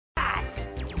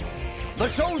The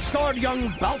show starred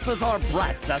young Balthazar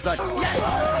Bratz as a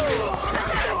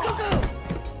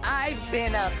I've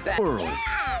been a world.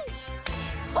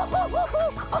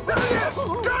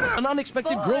 An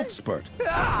unexpected growth spurt.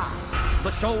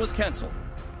 The show was canceled.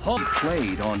 Home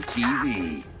played on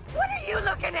TV. What are you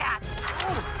looking at?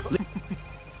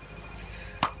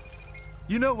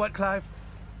 You know what, Clive?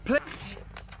 Play.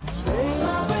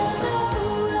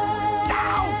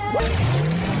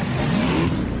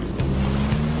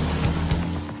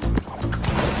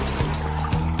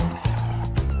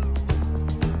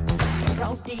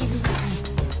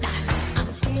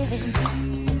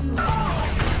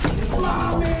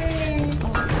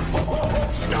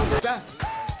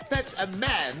 That's a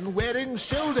man wearing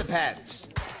shoulder pads.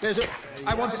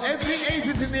 I want every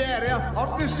agent in the area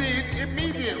on the scene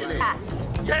immediately.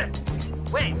 Yeah.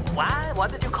 Wait, why?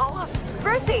 What did you call us?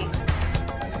 Bertie!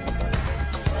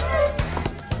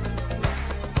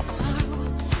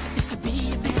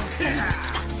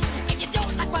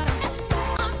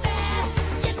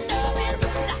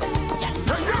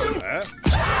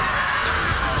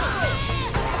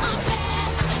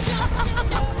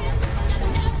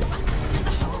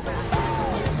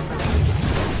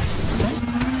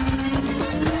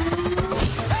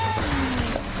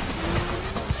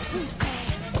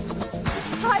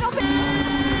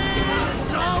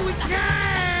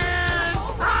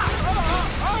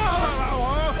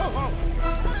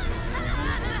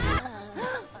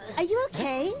 Are you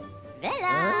okay?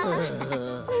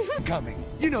 Bella! Coming.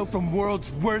 You know, from world's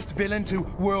worst villain to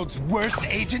world's worst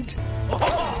agent.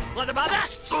 Oh, what about that?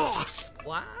 Oh.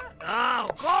 What? Oh,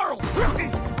 Carl!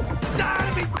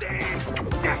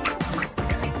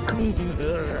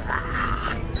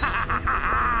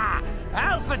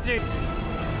 Alpha G!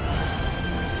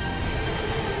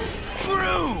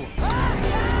 Through!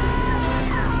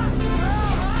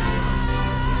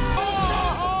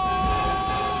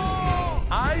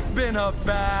 I've been a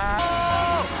bad...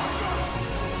 Oh!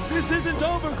 This isn't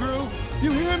over, crew.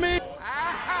 You hear me?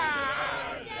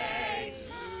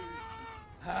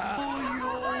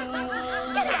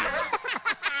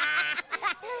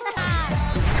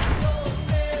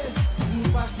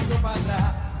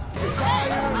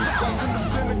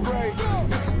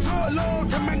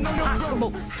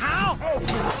 How?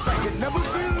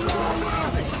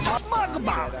 Talk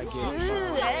about it.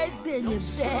 I've been a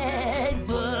bad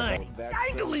boy.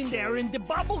 Dangling there in the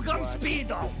bubblegum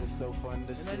speedo.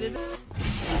 You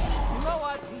know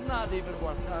what? He's not even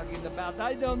worth talking about.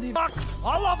 I don't even fuck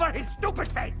all over his stupid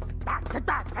face.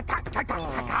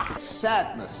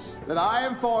 Sadness that I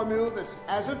inform you that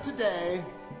as of today,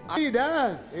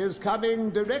 Ida is coming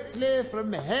directly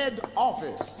from head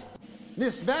office.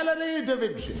 Miss Valerie Da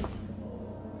Vinci.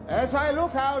 As I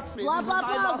look out... Blah, blah,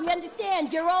 blah. We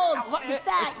understand. You're old. You're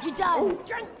fat. You're done.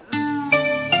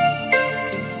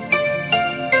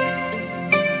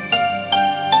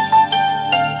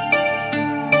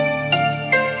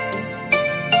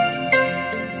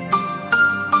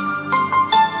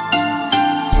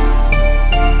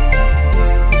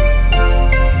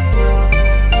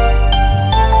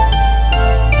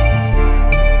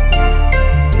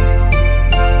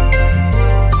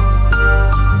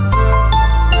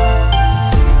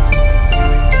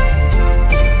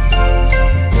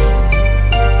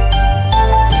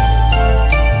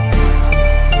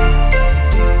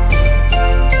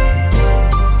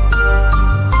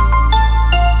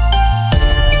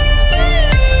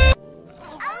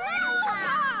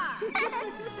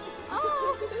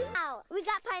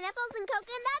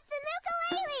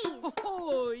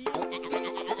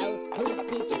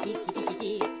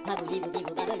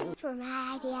 For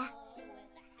my idea.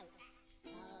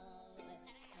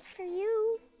 For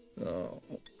you. Oh.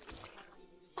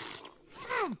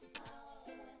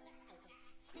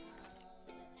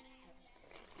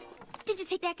 Did you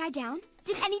take that guy down?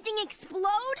 Did anything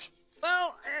explode?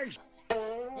 Well,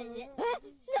 No!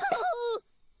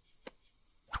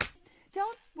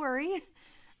 Don't worry.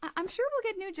 I'm sure we'll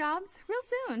get new jobs real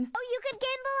soon. Oh, you could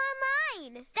gamble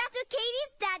online. That's what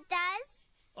Katie's dad does.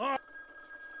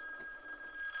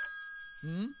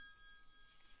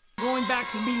 Going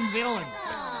back to being villains.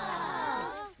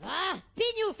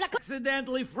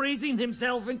 Accidentally freezing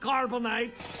himself in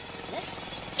carbonite.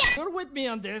 You're with me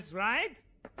on this, right?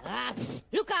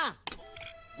 Luca!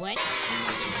 What?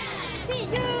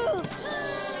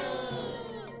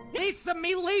 Lisa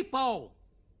Milipo.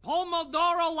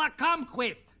 Pomodoro la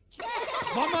kumquat.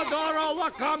 Pomodoro la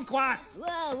kumquat.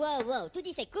 Whoa. Tu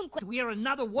dice kumquat. We hear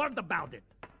another word about it.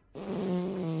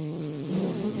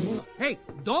 Hey,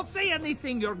 don't say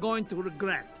anything you're going to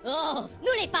regret. Oh,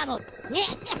 nous les pamos.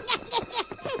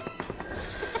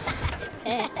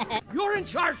 You're in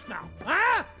charge now,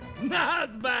 huh?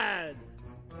 Not bad.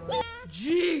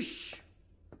 Jeesh.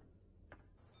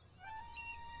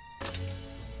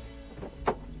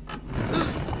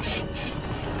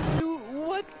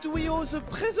 What do we owe the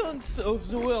presence of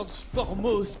the world's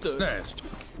foremost? Nest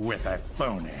with a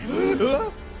phony.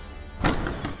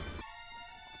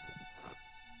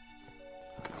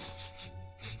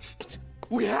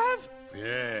 We have?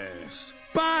 Yes.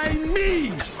 By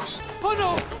me! Oh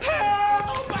no!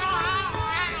 Help!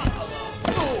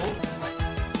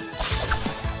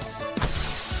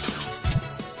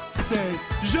 C'est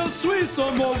je suis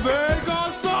son mauvais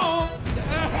garçon!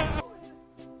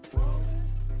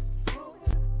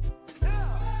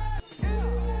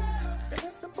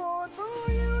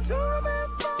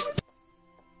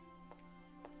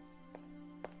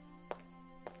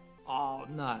 Oh,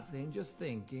 nothing. Just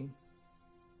thinking.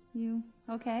 You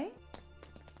okay?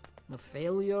 A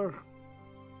failure?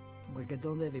 Like I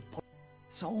don't have a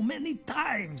so many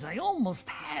times I almost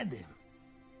had him.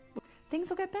 Things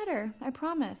will get better, I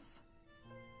promise.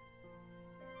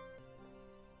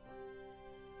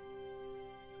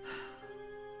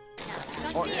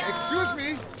 Oh, excuse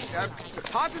me.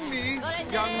 Pardon me,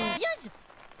 young...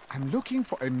 I'm looking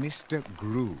for a Mr.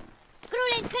 Gru.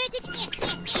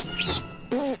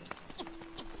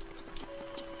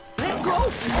 Let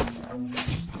go!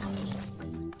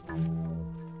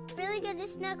 Really good to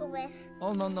snuggle with.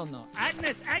 Oh, no.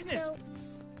 Agnes! So,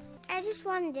 I just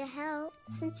wanted to help,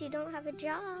 since you don't have a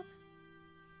job.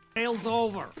 Sale's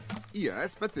over.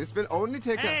 Yes, but this will only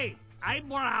take Hey!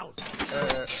 Eyebrows!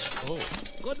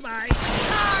 Goodbye.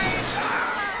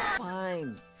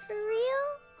 Fine. For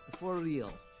real? For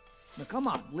real. Now, come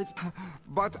on, let's...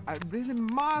 But I really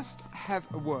must have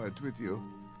a word with you.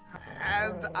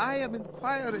 And I am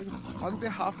inquiring on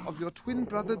behalf of your twin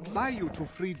brother. Fly you to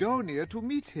Fredonia to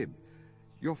meet him.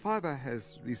 Your father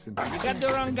has recently... You got the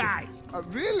wrong guy.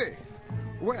 Really?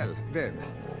 Well, then.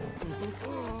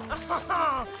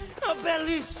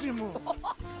 Bellissimo.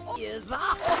 Yes.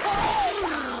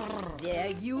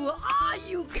 There you are,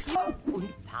 you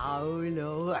cute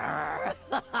Paolo.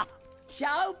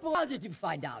 Ciao, how did you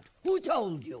find out? Who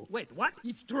told you? Wait, what?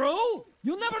 It's true?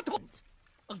 You never told...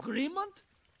 Agreement?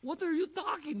 What are you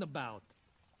talking about?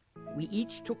 We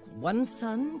each took one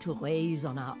son to raise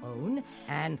on our own,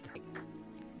 and...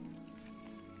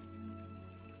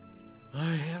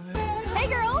 I haven't... Hey,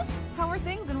 girls! How are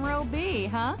things in row B,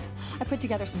 huh? I put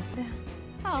together some...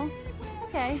 Oh,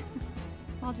 okay.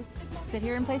 I'll just sit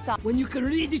here and play soft. When you can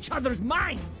read each other's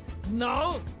minds.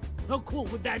 No? How cool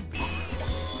would that be?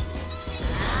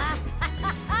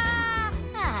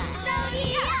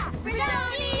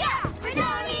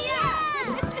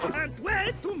 Can't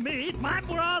wait to meet my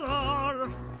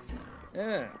brother.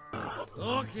 Yeah.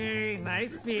 Okay,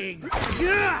 nice pig.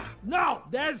 Yeah! No,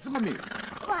 that's me.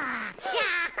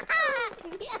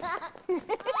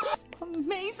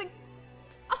 Amazing.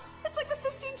 Oh, it's like the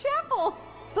Sistine Chapel.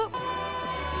 But...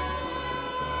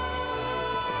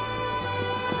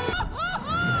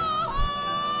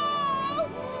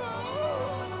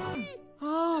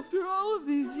 After all of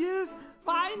these years,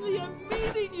 finally I'm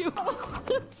meeting you.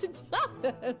 Stop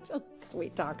it.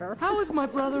 Sweet talker. How is my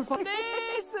brother?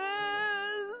 Nieces!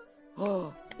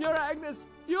 Oh, you're Agnes.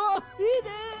 You're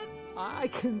Eden. I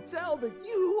can tell that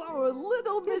you are a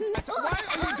little Miss. Why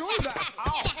are you doing that?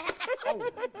 Ow!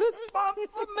 Miss Bump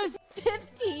from Miss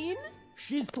 15?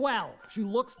 She's 12. She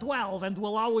looks 12 and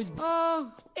will always be...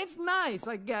 it's nice,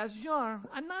 I guess, sure.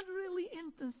 I'm not really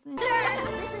into things.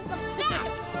 This is the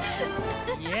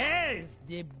best! Yes,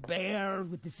 the bear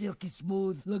with the silky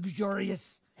smooth,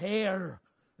 luxurious hair.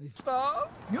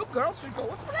 You girls should go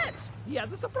with Fletch. He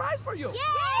has a surprise for you.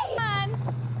 Yay!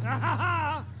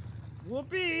 Fun!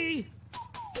 Whoopee!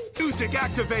 Music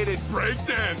activated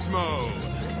breakdance mode.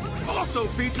 Also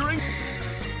featuring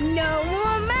No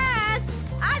more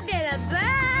math! I've been a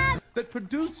bad... That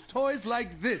produced toys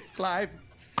like this, Clive.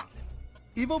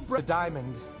 Evil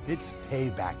Diamond. It's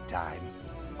payback time.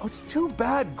 Oh, it's too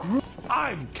bad, Group.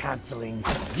 I'm canceling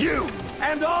you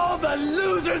and all the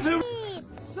losers who...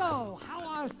 So, how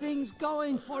are things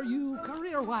going for you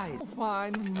career-wise?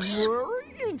 Fine,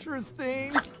 very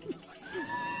interesting.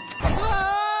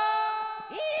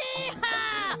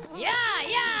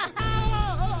 Yeah!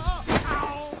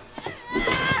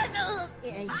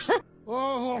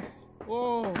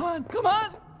 Oh, come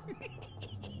on!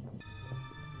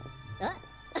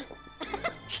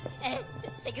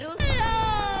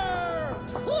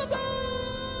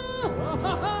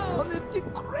 The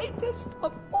greatest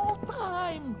of all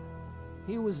time!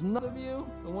 He was none of you,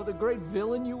 and what a great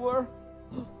villain you were.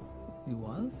 He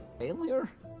was? Failure?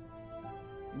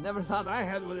 Never thought I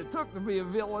had what it took to be a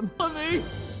villain. Honey!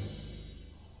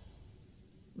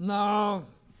 No.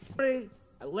 I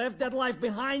left that life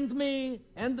behind me.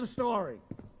 End of story.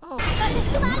 Oh.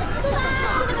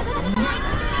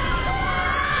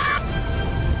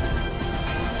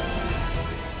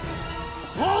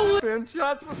 Holy and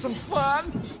shots for some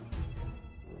fun.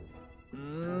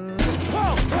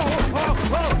 Whoa, whoa,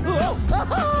 whoa, whoa,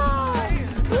 whoa.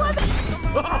 What?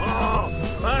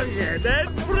 Oh, yeah,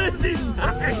 that's pretty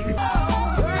nice.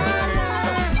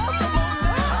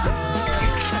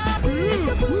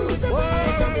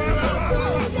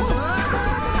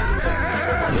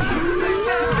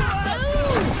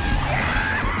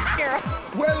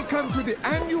 Welcome to the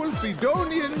annual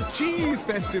Fridonian Cheese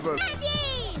Festival.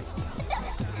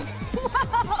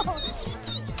 Wow!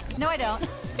 No, I don't.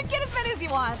 Get as many as you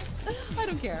want. I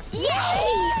don't care.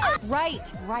 Yay!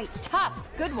 Right. Tough.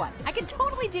 Good one. I can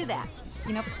totally do that.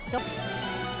 You know, still.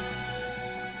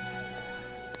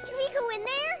 Can we go in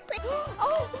there?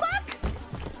 Oh, look!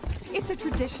 It's a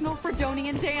traditional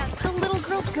Fridonian dance. The little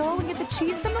girls go and get the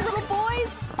cheese from the little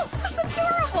boys. Oh, that's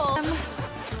adorable.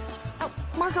 Oh,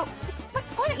 Margot,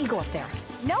 why don't you go up there?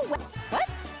 No, what?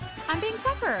 I'm being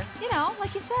tougher. You know,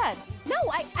 like you said. No,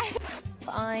 I...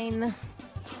 Fine.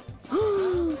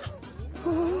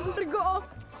 Margot,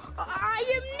 I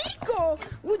am Nico.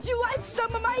 Would you like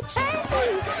some of my cheese?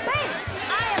 Thanks.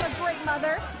 I am a great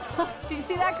mother. Did you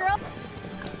see that, girl?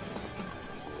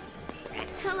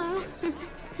 Hello.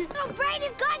 Our brain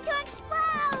is going to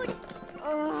explode!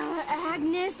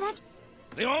 Agnes,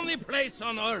 The only place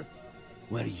on Earth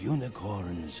Where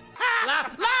unicorns.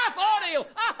 Laugh, all of you!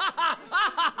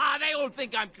 They all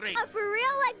think I'm crazy. a for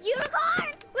real life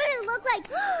unicorn? What does it look like?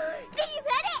 Did you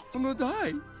pet it? I'm gonna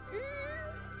die.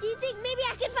 Do you think maybe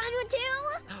I could find one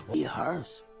too? Be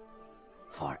hers.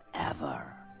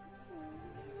 Forever.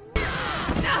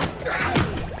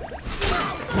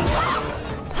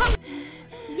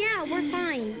 Yeah, we're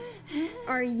fine.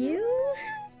 Are you?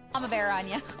 I'm a bear on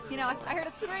you. You know, I heard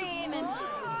a scream and...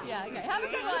 Yeah, okay. Have a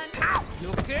good one.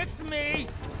 You kicked me.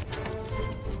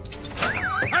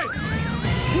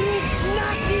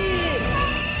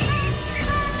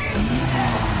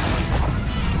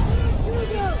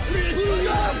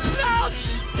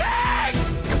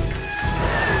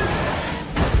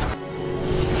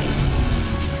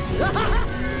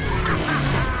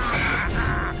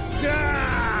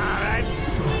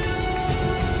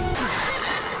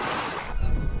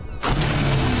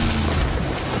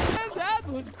 That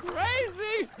was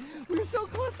crazy. We were so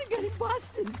close to getting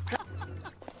busted.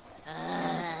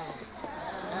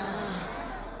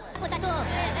 Potato!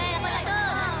 La potato!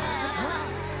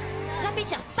 La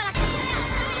pizza! Para!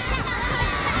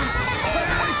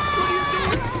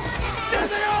 There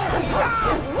they are! Stop!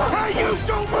 Hey, you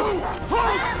don't move!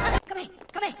 Hold!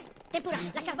 Come! Tempura!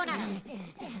 La carbonara!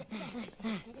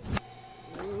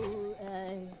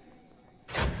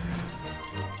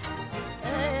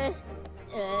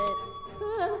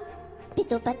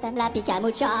 Pito patan la pica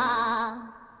mucha.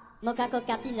 Mocha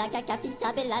coca pila caca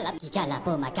fisa bella la pica la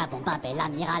poma cabomba bella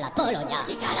mira la Polonia.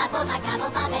 Pica la poma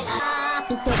cabomba bella.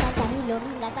 Pito patan milo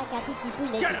mila taca tiki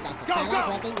pule Get him! Go, go! la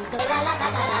joie de mito la la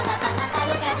bata la bata la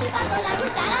loca tu bambo la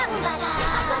gusta la umbana.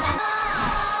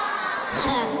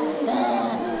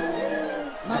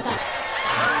 Mocha.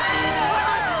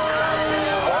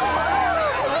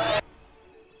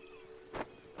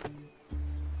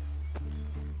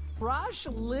 Rush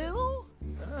a little?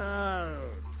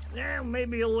 Yeah,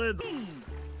 maybe a little.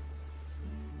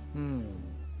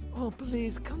 Oh,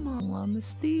 please, come on the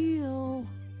steel.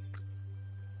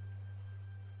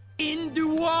 In the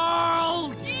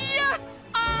world! Yes!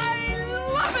 I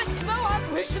love it! Now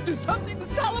on, we should do something to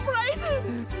celebrate!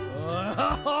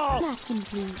 Napkin,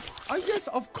 please. Yes,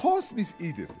 of course, Miss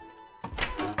Edith.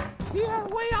 Here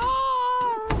we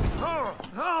are! Oh,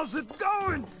 how's it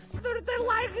going? Do they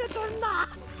like it or not?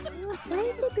 Why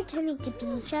are they pretending to be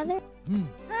each other?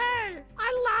 Hey,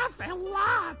 I laugh a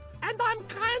lot, and I'm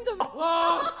kind of...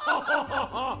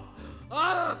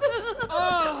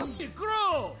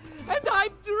 Crew, and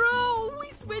I'm Drew.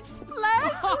 We switched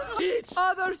places. Each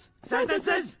other's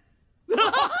sentences.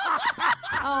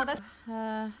 Oh, that...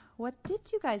 what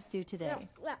did you guys do today?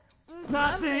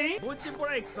 Nothing. Put the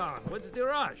brakes on. What's the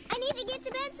rush? I need to get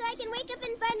to bed so I can wake up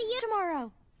and find you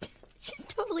tomorrow. She's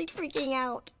totally freaking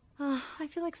out. I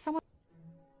feel like someone...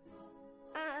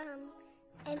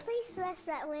 And please bless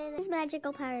that when his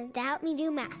magical powers to help me do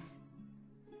math.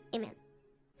 Amen.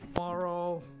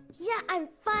 Tomorrow. Yeah, I'm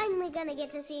finally gonna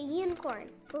get to see a unicorn.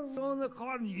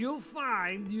 Unicorn you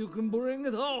find, you can bring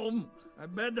it home. I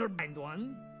better find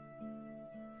one.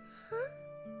 Huh?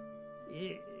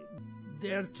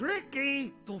 They're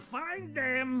tricky to find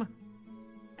them.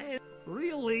 And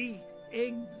really,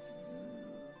 eggs.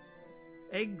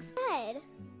 Good.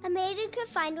 A maiden could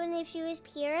find one if she was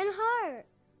pure in heart.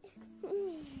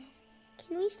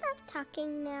 Can we stop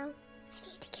talking now? I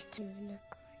need to get to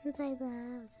unicorns. I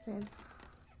love them.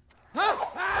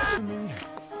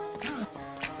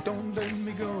 Don't let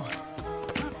me go.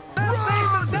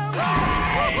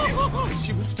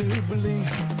 She will still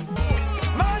believe.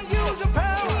 Mind use your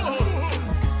power.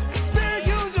 Spirit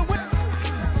use your will.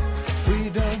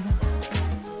 Freedom.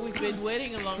 We've been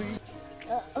waiting a long time.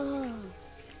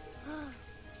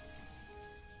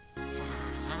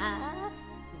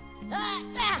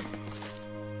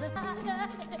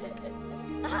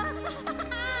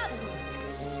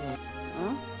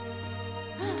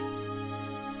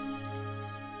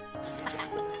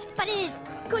 Paris,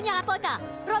 Cugna la pota,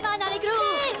 Romana le gru.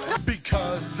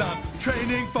 Because I'm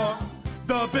training for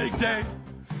the big day.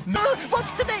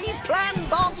 What's today's plan,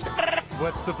 boss?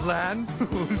 What's the plan?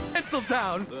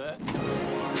 Tinseltown.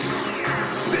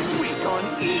 This week on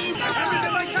E!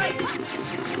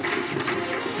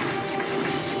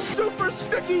 Super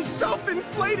sticky,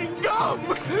 self-inflating gum!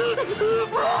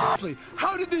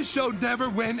 How did this show never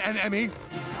win an Emmy?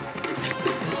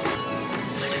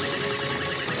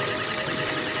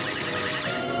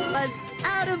 Was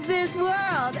out of this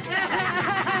world.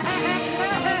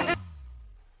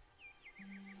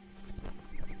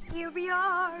 Here we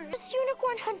are. It's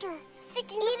Unicorn Hunter.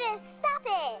 Edith, stop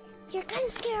it. You're gonna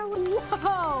scare away.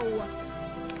 Whoa!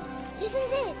 This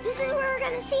is it. This is where we're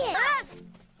gonna see it. Ah!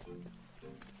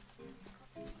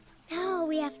 Now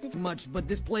we have to... Much, but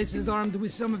this place is armed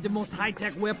with some of the most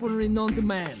high-tech weaponry known to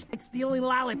man. It's stealing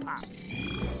lollipops.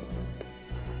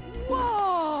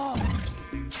 Whoa!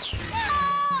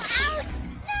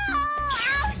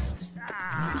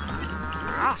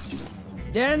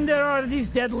 Then there are these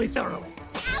deadly thoroughly.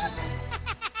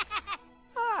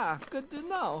 Ah, good to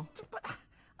know. But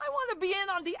I want to be in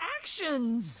on the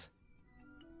actions.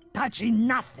 Touching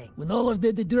nothing. When all of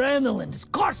the adrenaline is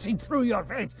coursing through your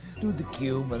veins, do the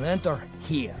cube and enter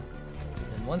here.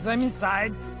 And once I'm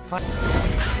inside, find...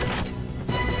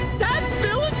 That's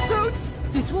villain suits!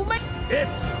 This will make...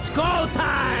 It's go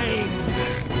time!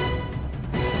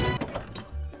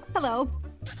 Hello.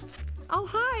 Oh,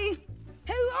 hi.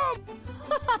 Hello!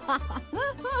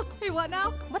 Hey, what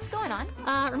now? What's going on?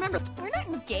 Remember, we're not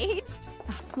engaged.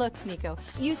 Look, Nico,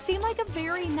 you seem like a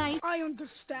very nice... I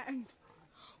understand.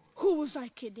 Who was I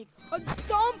kidding? A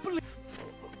dumpling!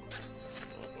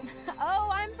 Oh,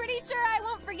 I'm pretty sure I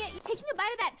won't forget. Taking a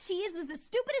bite of that cheese was the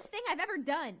stupidest thing I've ever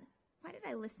done. Why did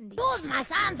I listen to you? Was my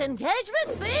son's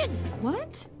engagement big?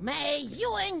 What? May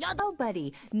you and your...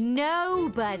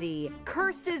 Nobody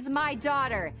curses my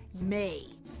daughter,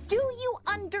 me. Do you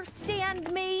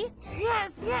understand me?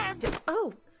 Yes, yes.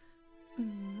 Oh.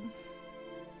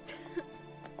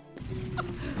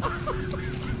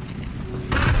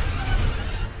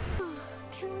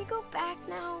 Can we go back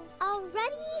now?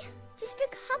 Already? Just a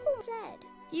couple said.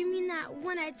 You mean that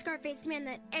one-eyed scar-faced man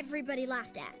that everybody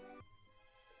laughed at?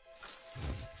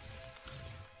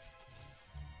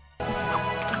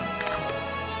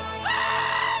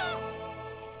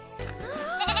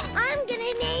 I'm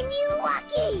gonna name you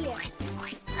Lucky!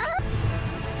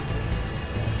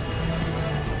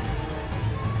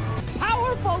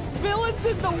 Powerful villains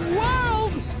in the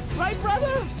world! Right,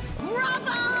 brother?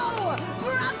 Bravo!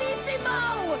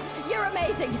 Bravissimo! You're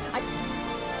amazing.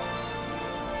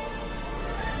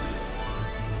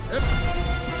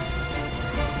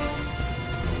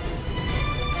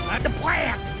 At the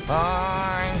plant!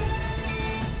 Bye.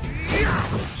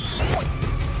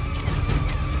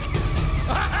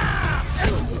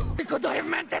 Could I have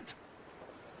meant it?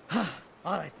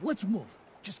 All right, let's move.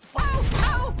 Just Ow!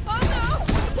 Ow! Oh no!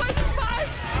 The place is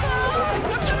spies! Oh,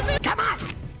 I'm gonna be... Come on!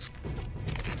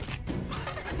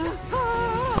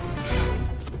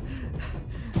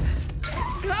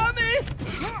 Tommy!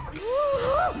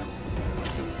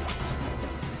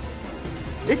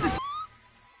 It's a...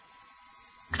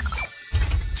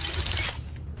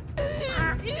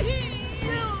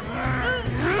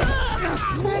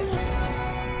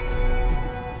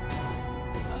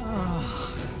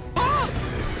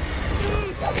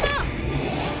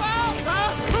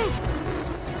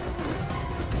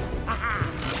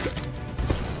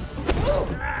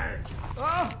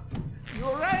 You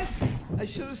alright? I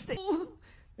should have stayed.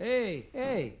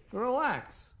 Hey,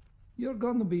 relax. You're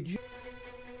gonna be...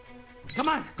 Come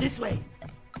on, this way.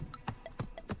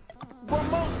 One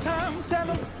more time, tell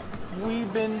them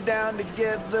we've been down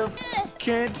together.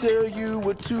 Can't tell you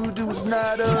what to do's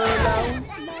not allowed.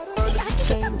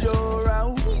 Change your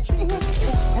route.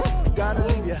 Gotta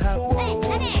leave your house.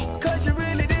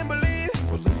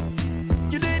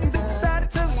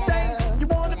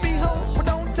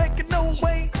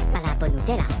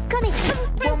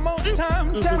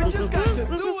 Tammy just got to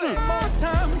do it. More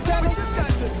time. Tammy just got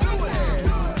to do it.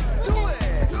 Do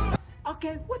it.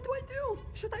 Okay, what do I do?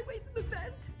 Should I wait in the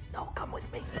vent? No, come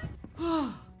with me.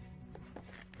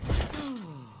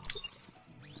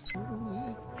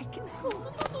 I can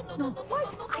help. No, what?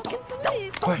 I can do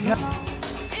it. For help.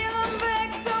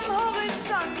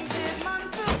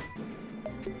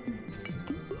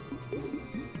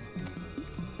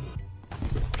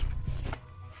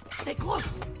 Stay close.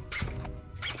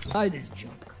 Buy this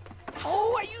junk.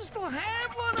 Oh, I used to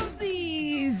have one of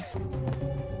these.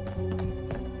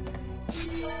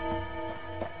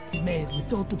 Made with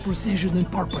total precision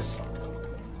and purpose.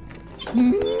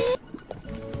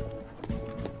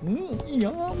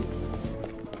 Yum.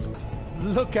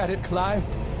 Look at it, Clive.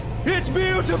 It's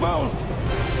beautiful!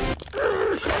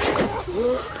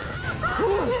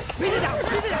 Spit it out!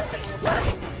 Spit it out!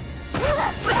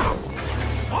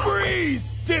 Freeze,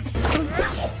 dips!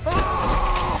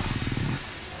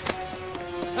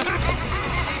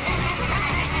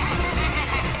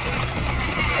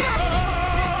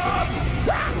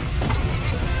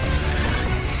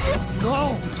 No!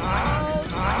 No!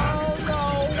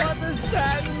 What is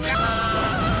that?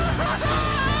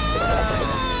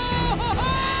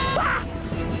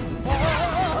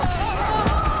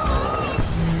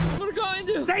 We're going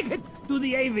to take it to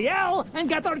the AVL and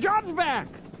get our jobs back!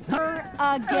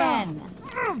 Again.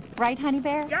 Right, honey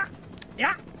bear? Yeah.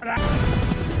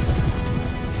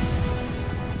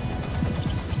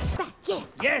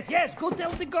 Yes, go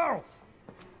tell the girls.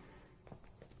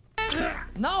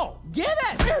 No, get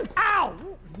it! Ow!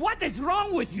 What is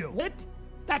wrong with you?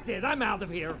 That's it, I'm out of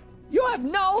here. You have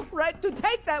no right to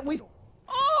take that.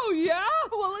 Oh, yeah?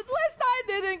 Well, at least I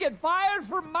didn't get fired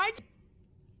for my...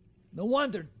 No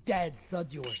wonder Dad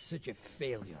thought you were such a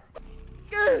failure.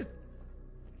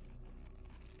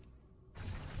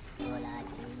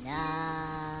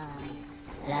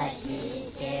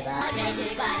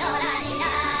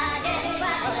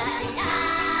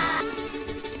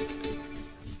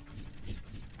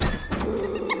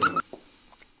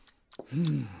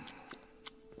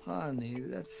 Honey,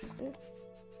 that's...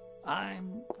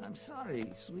 I'm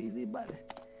sorry, sweetie, but...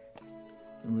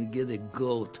 we get a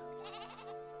goat.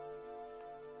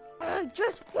 I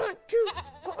just want to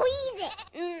squeeze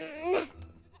it.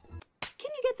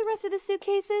 Can you get the rest of the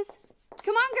suitcases?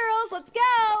 Come on, girls, let's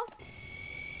go!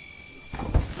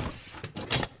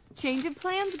 Change of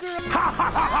plans, girl.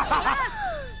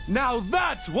 Now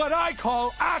that's what I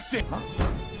call acting!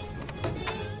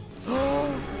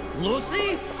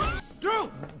 Lucy?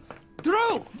 Drew!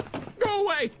 Go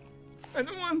away! I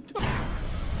don't want to...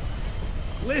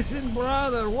 Listen,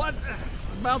 brother, what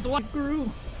about what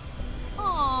grew?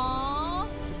 Aww.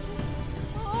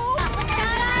 Oh.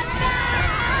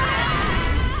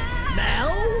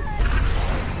 Mel?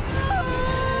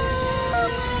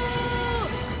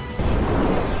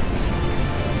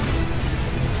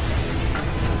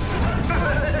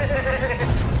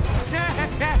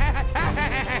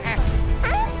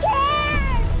 I'm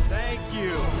scared.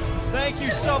 Thank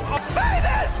you so much.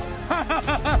 Famous!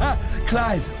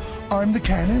 Clive, arm the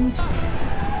cannons.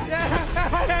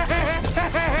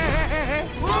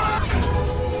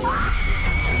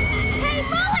 Hey,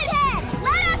 Bullet Head!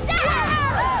 Let us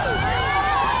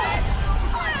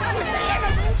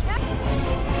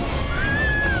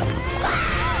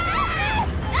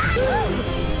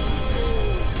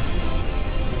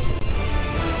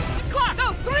Clock! No,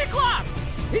 3 o'clock!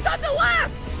 He's on the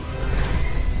left!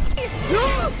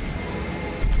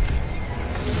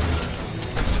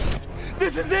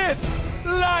 This is it!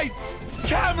 Lights!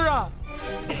 Camera!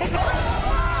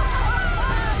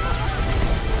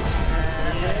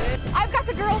 I've got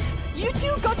the girls. You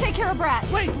two go take care of Brad.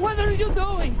 Wait, what are you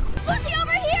doing? Lucy,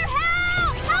 over here!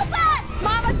 Help! Help us!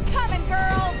 Mama's coming,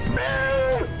 girls.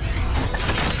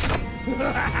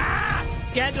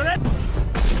 Get ready!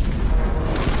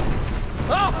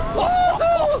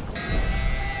 Oh!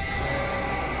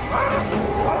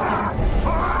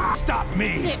 Stop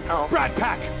me! Brat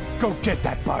Pack, go get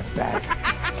that barf bag.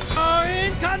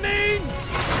 Incoming!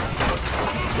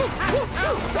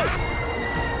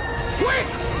 Quick!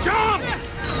 Jump!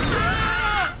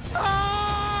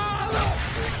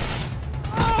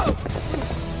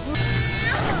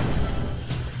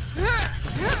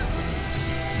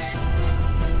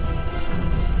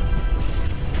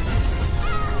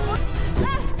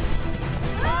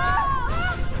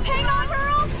 Hang on,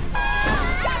 girls.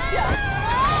 Gotcha.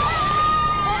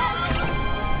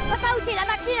 Papa, où t'es la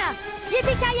machine?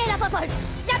 Yippee-ki-yay, la popoche!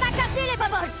 Y'a ma carte, les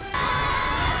popoches!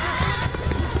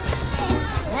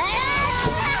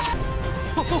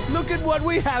 Oh, look at what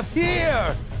we have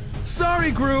here!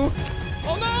 Sorry, Gru.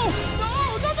 Oh no! No!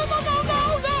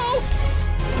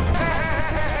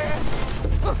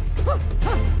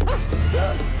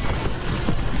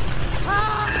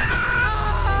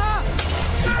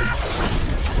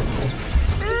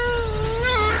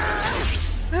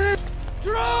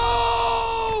 Drew!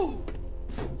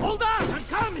 Hold on, I'm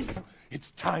coming!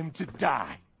 It's time to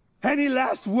die. Any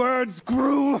last words,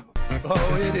 Gru?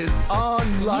 Oh, it is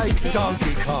unlike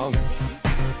Donkey Kong.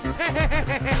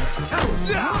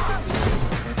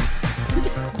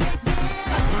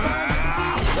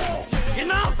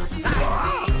 Enough!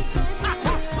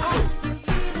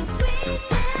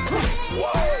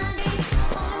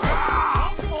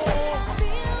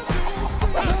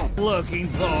 Looking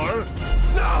for?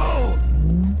 No!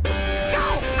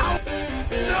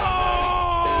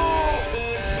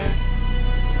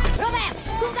 Robert,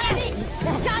 cours vite!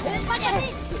 John, reviens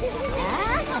vite!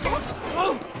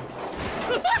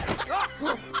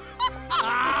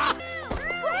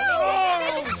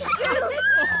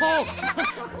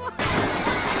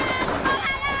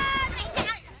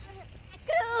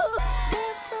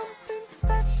 There's something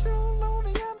special on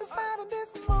the other side of this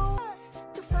moon.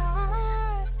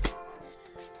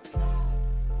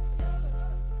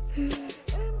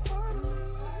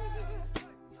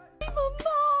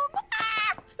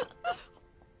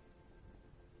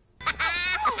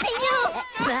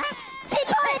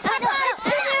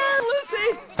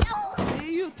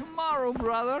 See you tomorrow,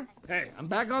 brother. Hey, I'm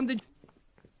back on the...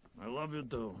 I love you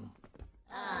too.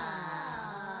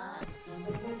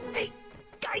 Hey,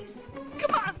 guys,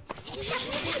 come on!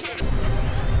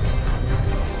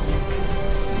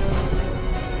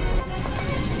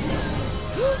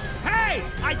 Hey,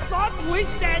 I thought we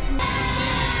said...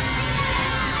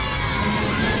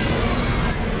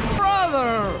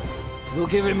 Brother! You're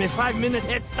giving me 5-minute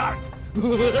head start.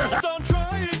 Don't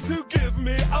try to give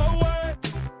me away.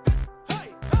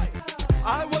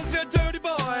 I was your dirty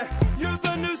boy. You're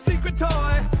the new secret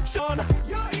toy. Sean,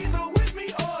 you're either with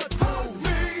me or told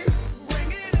me.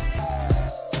 Bring it in.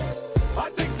 I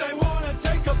think they wanna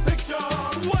take a picture.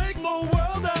 Wake the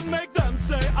world and make them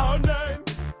say our name.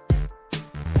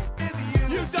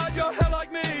 You dyed your hair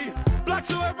like me, black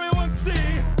so everyone can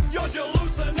see. You're just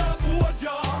loosen up, would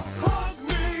ya? Hug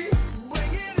me.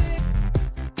 Bring it in.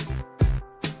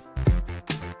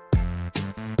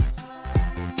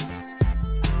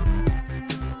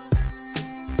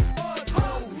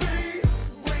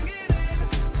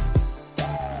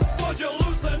 Would you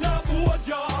loosen up, would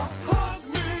ya? Hug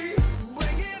me,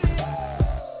 bring it in.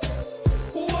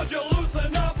 Would you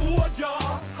loosen up, would ya?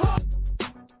 Hug.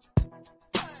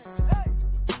 Hey.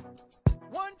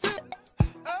 1, 2.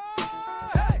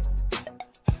 Oh, hey.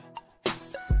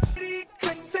 It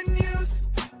continues.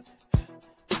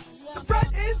 The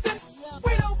threat is this.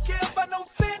 We don't care about no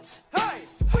fence. Hey.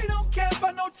 We don't care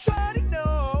about no trying,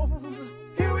 no.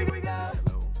 Here we go.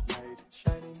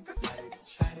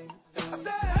 I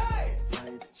said, hey.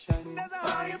 There's a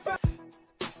higher power.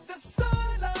 The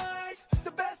sunlight,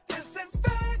 the best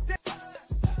disinfectant.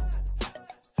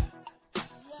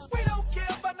 We don't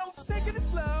care about no taking it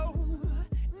slow.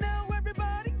 Now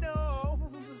everybody knows.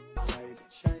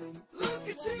 Look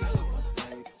at you.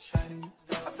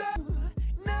 I said,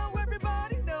 now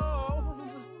everybody knows.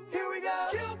 Here we go.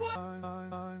 Kill one.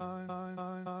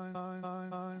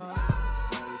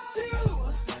 Two.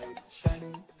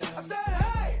 I said,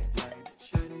 hey.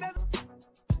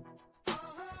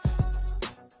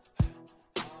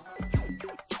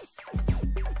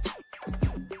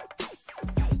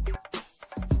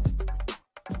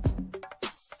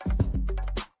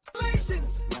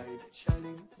 Relations.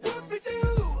 What we do?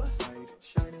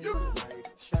 You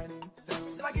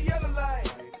like a yellow light.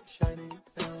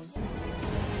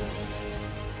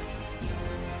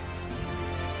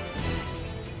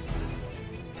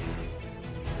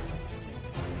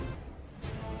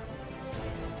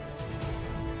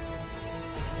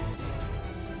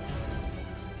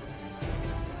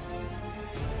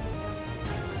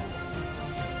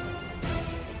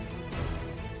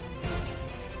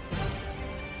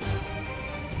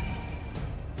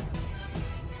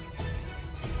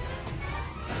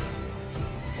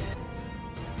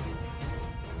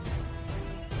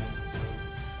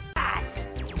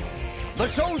 The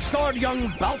show starred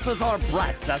young Balthazar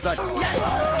Bratz as a...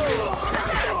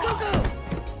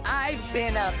 I've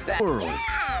been a bad world.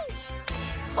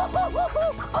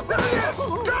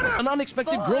 An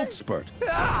unexpected growth spurt.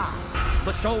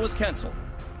 The show was canceled.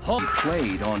 Hub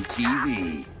played on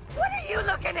TV. What are you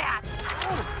looking at?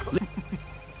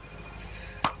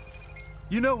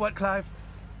 You know what, Clive?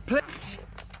 Play.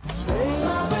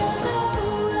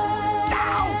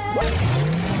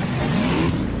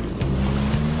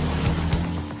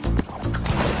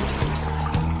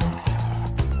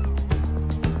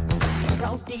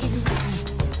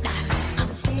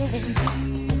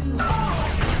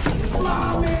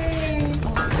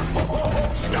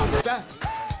 Inspector.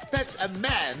 That's a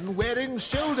man wearing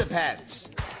shoulder pads.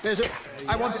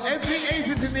 I want every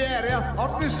agent in the area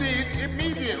on the scene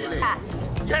immediately.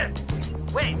 Yes.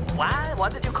 Wait, why?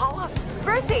 What did you call us?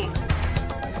 Bertie!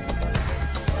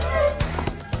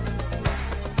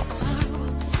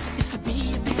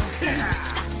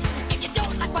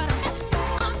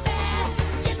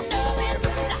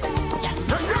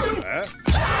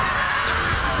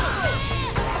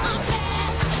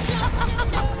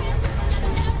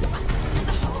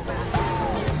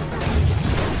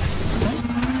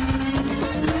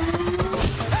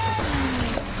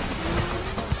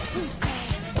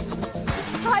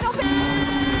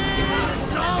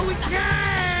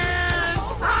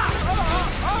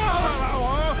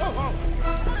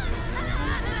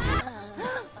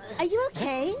 Are you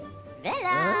okay?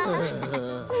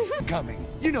 Bella! Coming.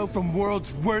 You know, from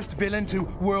world's worst villain to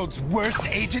world's worst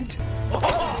agent?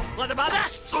 Oh, what about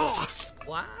that? Oh,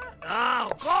 what? Oh,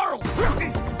 Carl!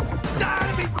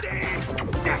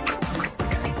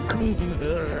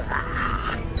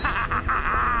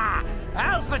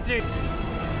 Alpha G!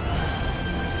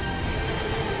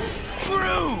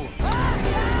 Through!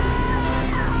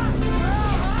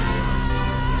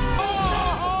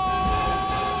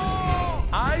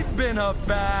 I've been a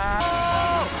bad...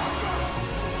 Oh!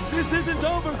 This isn't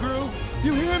over, Gru.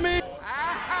 You hear me?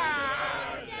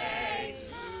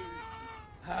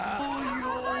 How?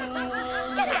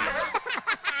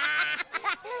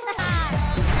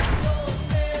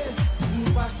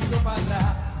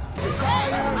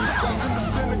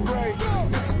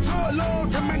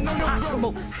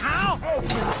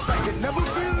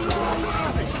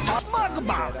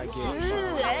 Mugabot!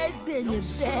 I've been a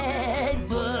bad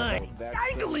boy.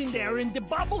 Dangling there in the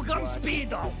bubblegum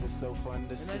speedo.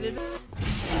 And I didn't...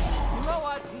 You know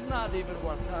what? He's not even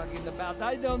worth talking about.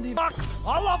 I don't even... Fuck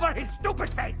all over his stupid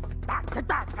face!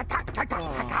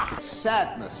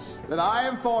 Sadness that I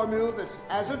inform you that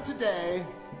as of today,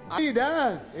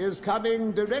 leader is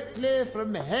coming directly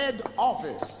from head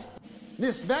office.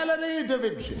 Miss Valerie Da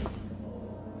Vinci.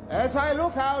 As I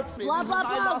look out... Blah, blah,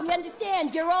 blah, we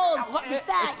understand. You're old, you're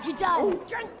fat, you're done.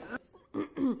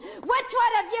 Which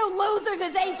one of you losers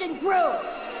is Agent Gru?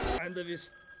 And of his...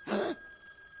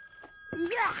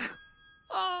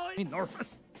 Oh, I'm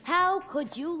nervous. How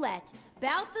could you let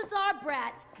Balthazar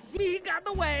Brat... He got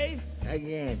away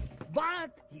again,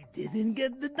 but he didn't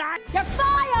get the dime. You're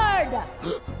fired!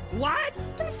 What?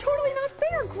 That's totally not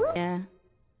fair, Gru. Yeah.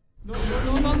 No.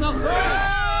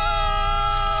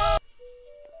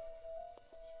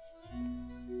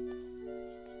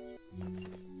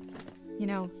 You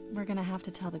know, we're gonna have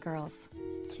to tell the girls.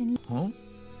 Can you... Huh?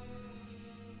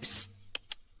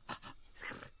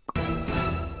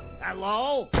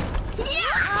 Hello?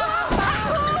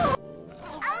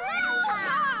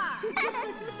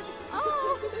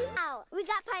 Oh, we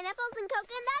got pineapples and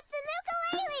coconuts and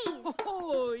ukuleles.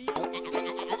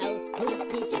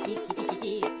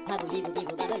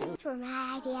 For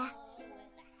my idea.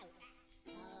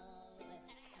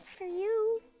 For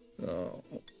you. Oh.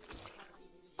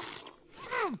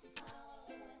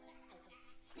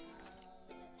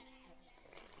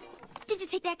 Did you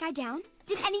take that guy down?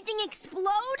 Did anything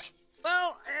explode?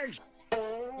 Well, No!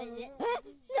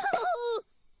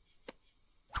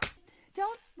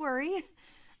 Don't worry.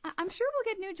 I'm sure we'll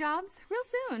get new jobs real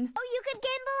soon. Oh, you could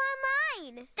gamble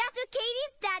online. That's what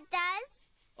Katie's dad does.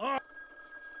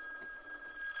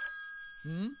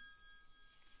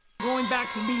 Going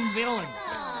back to being villains.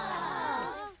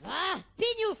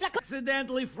 Pinu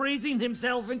Accidentally freezing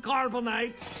himself in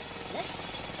carbonite.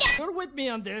 You're with me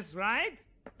on this, right?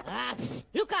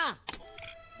 Luca!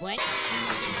 What?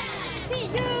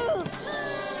 Pinu!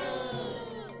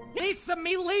 Lisa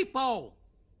Milipo!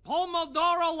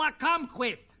 Pomodoro la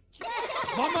kumquat!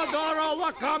 Pomodoro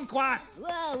la kumquat!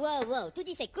 Whoa. Tu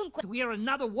dices kumquat. We hear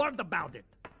another word about it.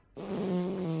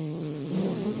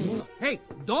 Hey,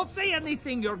 don't say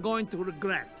anything you're going to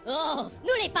regret. Oh,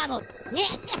 nous les pamos.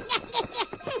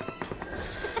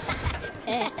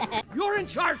 You're in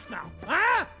charge now,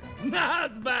 huh?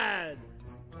 Not bad.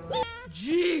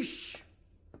 Jeesh.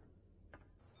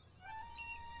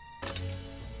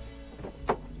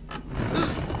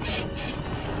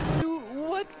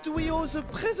 What do we owe the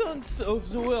presence of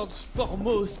the world's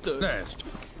foremost... Best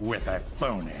with a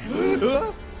phony.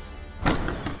 Huh?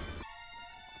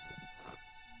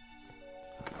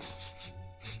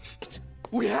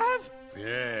 We have?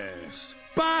 Yes.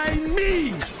 By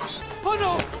me! Oh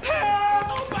no!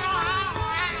 Help!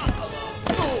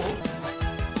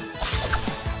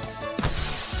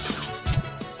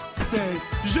 C'est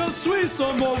je suis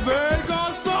son mauvais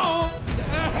garçon!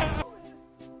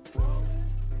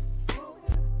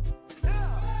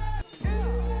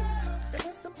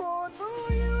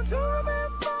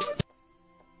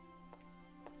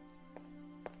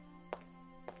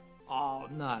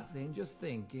 nothing, just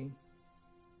thinking.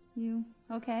 You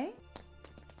okay?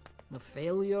 A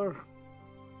failure?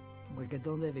 Like I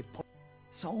don't have a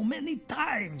so many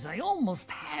times I almost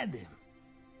had him.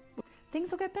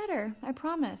 Things will get better, I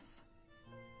promise.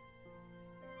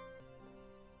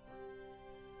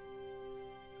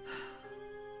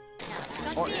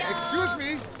 Oh, excuse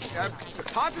me.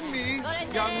 Pardon me,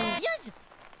 young...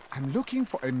 I'm looking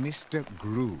for a Mr.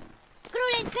 Groove.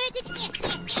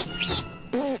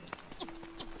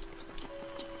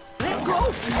 Let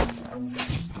go!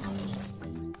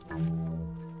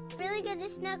 Really good to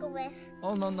snuggle with.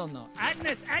 Oh, no.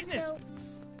 Agnes! So,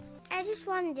 I just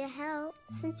wanted to help,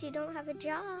 since you don't have a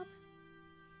job.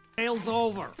 Sale's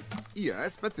over.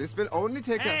 Yes, but this will only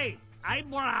take Hey!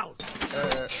 Eyebrows!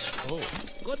 Oh.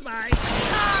 Goodbye!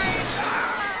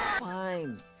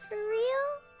 Fine. For real?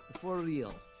 For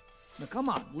real. Now come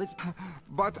on, let's...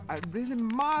 But I really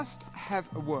must have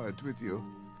a word with you.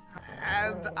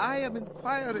 And I am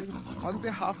inquiring on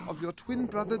behalf of your twin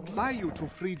brother, fly you to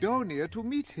Fredonia to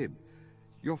meet him.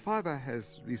 Your father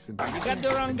has recently... You got the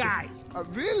wrong guy.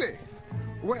 Really?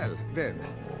 Well, then.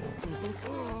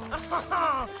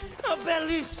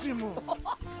 Bellissimo!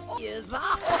 Yes.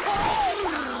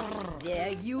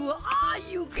 There you are,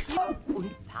 you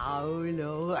and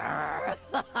Paolo.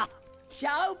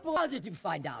 Ciao, how did you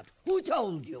find out? Who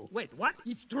told you? Wait, what?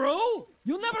 It's true?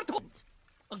 You never told...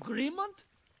 Agreement?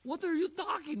 What are you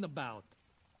talking about?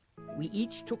 We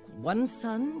each took one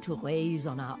son to raise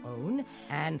on our own,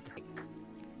 and...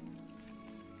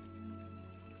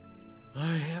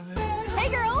 I haven't... Hey,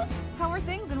 girls! How are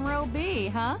things in row B,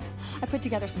 huh? I put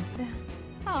together some...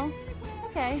 Oh,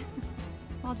 okay.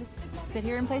 I'll just sit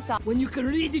here and play soft. When you can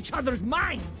read each other's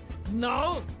minds!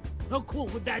 No? How cool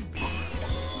would that be?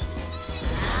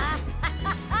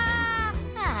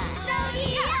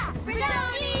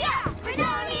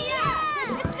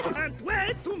 Can't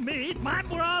wait to meet my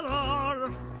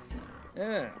brother!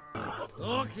 Yeah.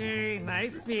 Okay,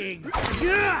 nice pig.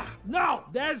 Yeah! No,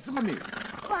 that's me.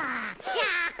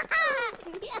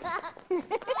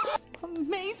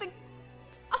 Amazing.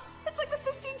 Oh, it's like the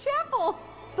Sistine Chapel.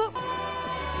 But...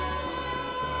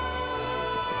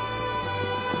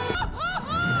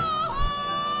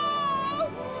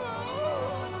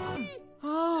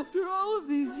 After all of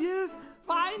these years,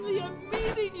 finally I'm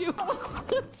meeting you.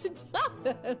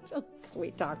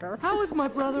 Sweet talker. How is my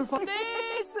brother?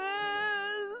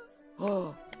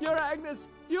 Oh, you're Agnes.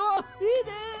 You're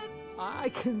Eden. I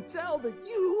can tell that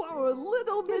you are a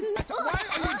little miss. Why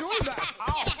are you doing that?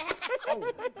 Ow. Oh.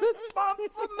 Fist bump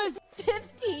for Miss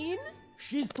 15?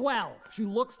 She's 12. She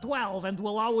looks 12 and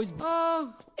will always be...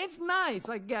 it's nice,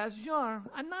 I guess, sure.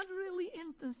 I'm not really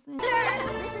into things.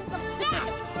 This is the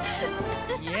best!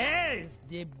 Yes,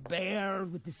 the bear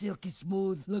with the silky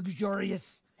smooth,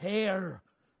 luxurious hair.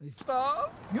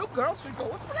 You girls should go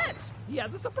with Fletch. He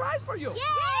has a surprise for you.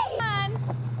 Yay!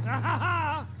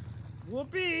 Fun!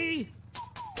 Whoopee!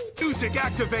 Music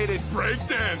activated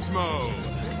breakdance mode.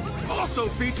 Also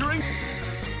featuring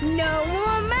No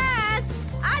more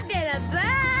math! I've been a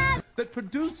bad... that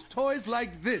produced toys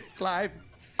like this, Clive.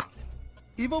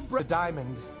 Evil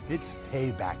Diamond, it's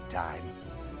payback time.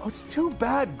 Oh, it's too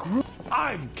bad, Group.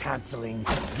 I'm canceling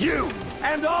you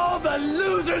and all the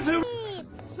losers who...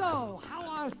 So, how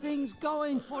are things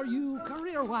going for you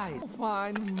career-wise?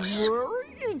 Fine,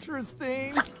 very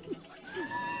interesting.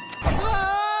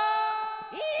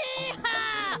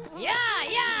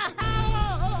 Yeah!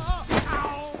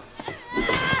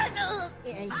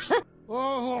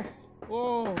 Oh,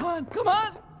 come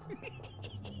on!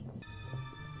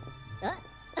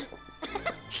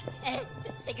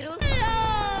 C'est gros.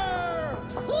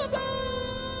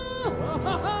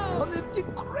 The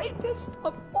greatest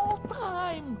of all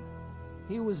time!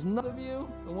 He was none of you,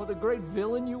 and what a great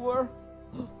villain you were.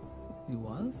 He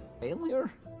was?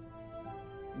 Failure?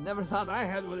 Never thought I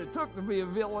had what it took to be a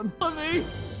villain. Funny!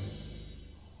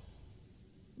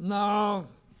 No.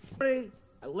 I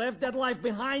left that life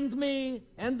behind me.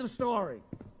 End of story.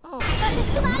 Oh.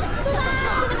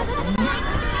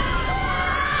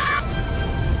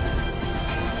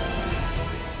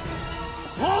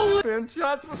 Holy and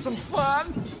just for some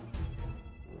fun.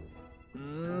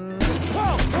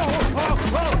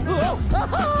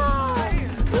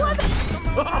 What?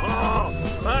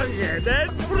 Oh, yeah,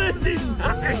 that's pretty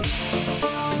nice.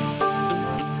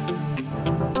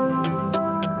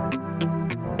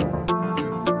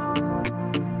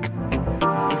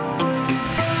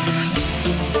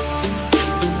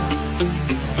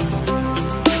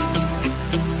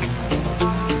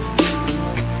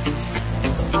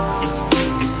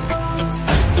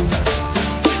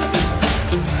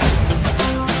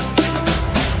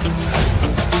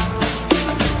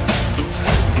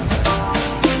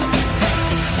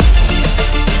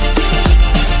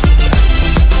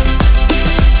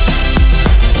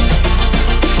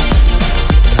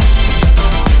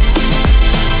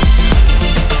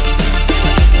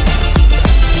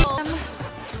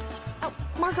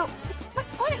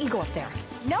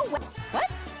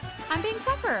 I'm being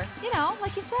tougher. You know,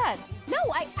 like you said. No,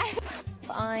 I...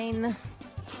 Fine.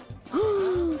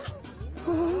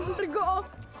 Margot,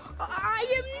 I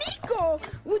am Nico.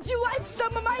 Would you like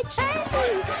some of my cheese?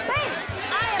 Thanks.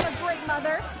 I am a great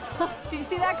mother. Did you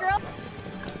see that, girl?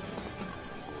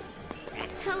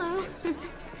 Hello.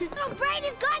 Our brain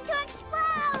is going to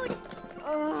explode!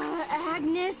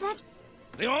 Agnes,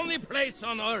 The only place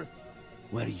on Earth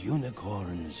where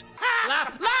unicorns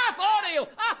Laugh, all of you!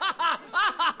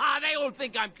 They all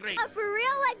think I'm crazy. a for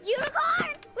real life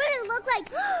unicorn? What does it look like?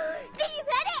 Did you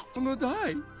pet it? I'm gonna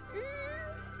die.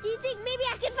 Do you think maybe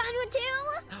I could find one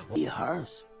too? Be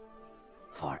hers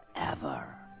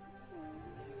forever.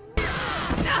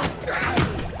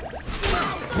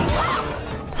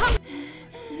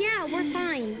 Yeah, we're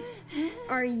fine.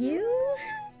 Are you?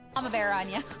 I'm a bear on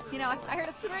you. You know, I heard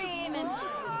a scream and...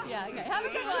 Yeah, okay. Have a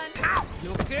good one.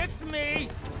 You kicked me.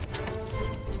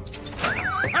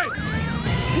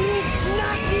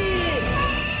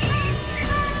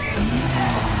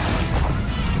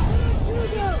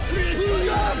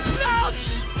 No!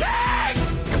 Thanks!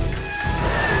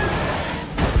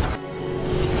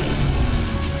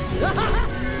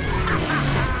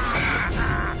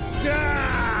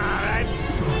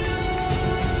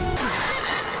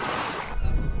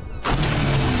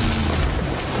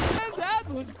 That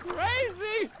was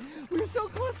crazy. We're so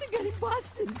close to getting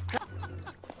busted.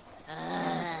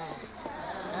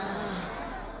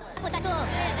 Potato!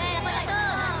 La potato!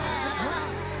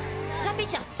 La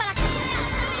pizza! Para...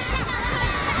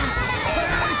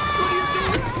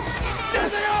 There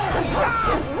they are! Stop!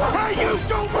 Hey, you!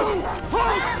 Don't move!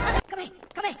 Hold!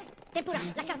 Come! Tempura!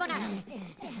 La carbonara!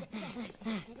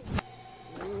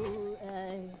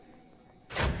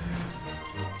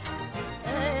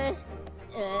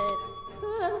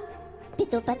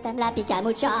 Pito patam la pica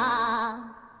mucha.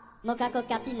 Mocha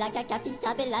coca pila caca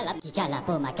fissa bella la chica la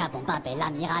poma capompa bella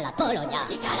mira la Polonia.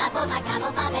 Chica la poma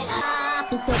capompa bella.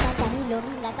 Pito patamilo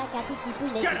mila taca tiki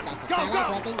pulle chica la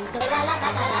sua de mito la bata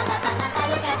la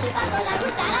paluca di babo la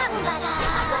gusta la umbana.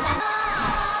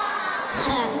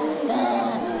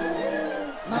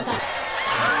 Mocha.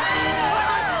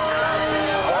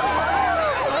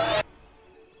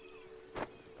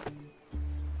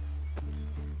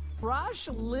 Rush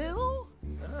a little?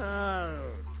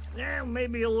 Yeah,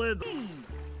 maybe a little.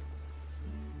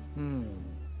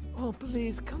 Oh,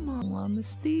 please, come on the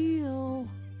steel.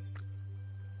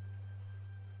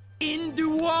 In the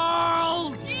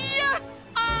world! Yes!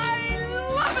 I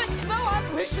love it! Now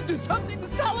we should do something to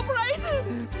celebrate!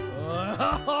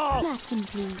 Napkin,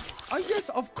 please. Yes,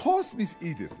 of course, Miss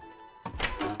Edith.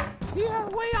 Here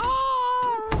we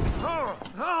are! Oh,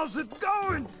 how's it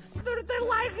going? Do they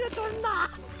like it or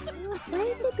not? Why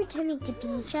are they pretending to be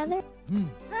each other?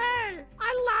 Hey,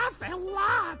 I laugh a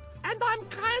lot, and I'm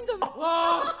kind of...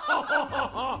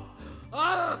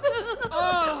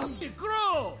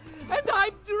 Drew! And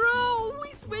I'm Drew!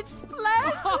 We switched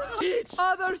places! Each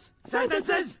other's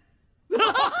sentences!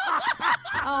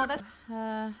 Oh, that...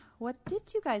 what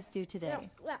did you guys do today?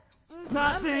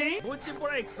 Nothing! Put your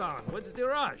brakes on. What's the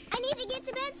rush? I need to get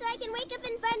to bed so I can wake up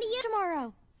and find you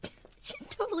tomorrow. She's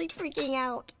totally freaking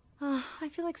out. I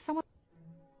feel like someone...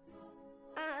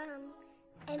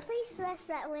 And please bless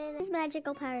that when his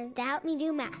magical powers to help me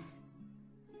do math.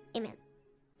 Amen.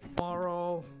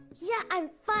 Tomorrow. Yeah, I'm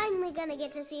finally gonna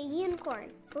get to see a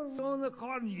unicorn.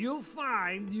 Unicorn you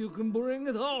find, you can bring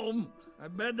it home. I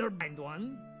better find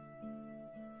one.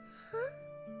 Huh?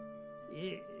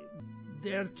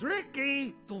 They're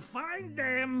tricky to find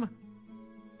them.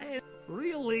 And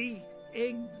really,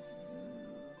 Ed,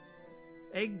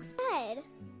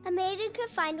 a maiden could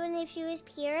find one if she was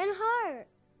pure in heart.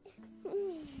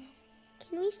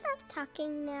 Can we stop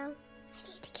talking now? I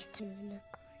need to get to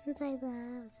unicorns. I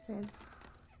love them.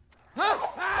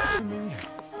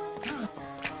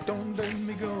 Don't let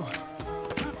me go.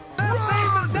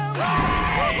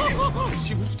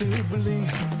 You still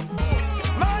believe.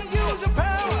 Mind, use your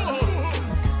power.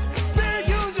 Spirit,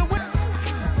 use your will.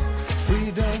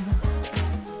 Freedom.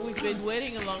 We've been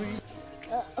waiting a long time.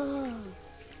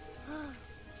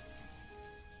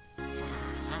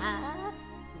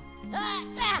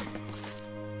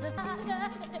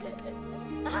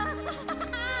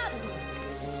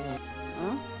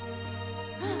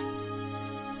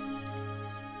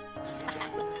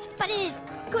 Paris!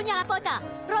 Cugna la pota!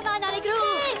 Romana Negru!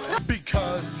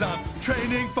 Because I'm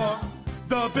training for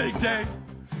the big day.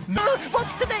 No.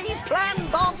 What's today's plan,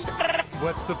 boss?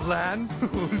 What's the plan?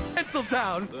 Pencil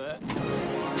Town.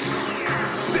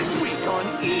 This week on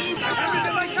E!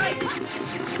 Everything like that!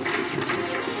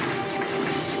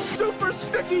 super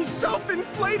sticky,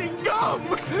 self-inflating gum!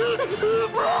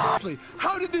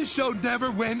 How did this show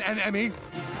never win an Emmy?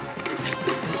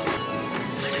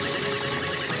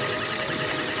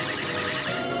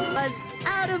 Was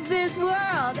out of this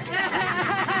world.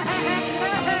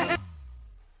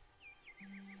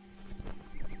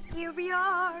 Here we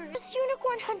are. It's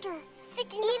Unicorn Hunter.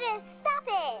 Edith, stop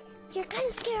it. You're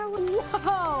gonna scare away.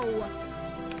 Whoa!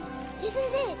 This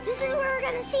is it. This is where we're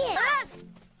gonna see it. Ah!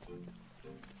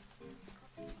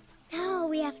 Now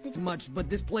we have to... Much, but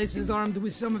this place is armed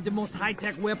with some of the most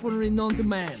high-tech weaponry known to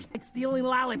man. Like stealing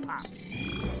lollipops.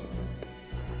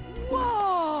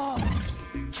 Whoa! No!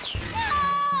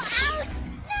 Ouch!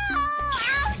 No!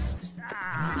 Ouch!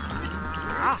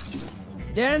 Ah.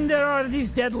 Then there are these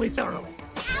deadly thoroughly.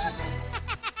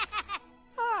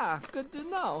 Ah, good to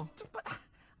know. But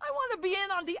I want to be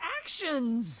in on the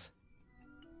actions.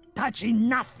 Touching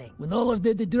nothing. When all of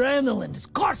the adrenaline is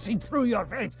coursing through your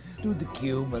veins, to the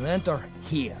cube and enter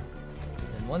here.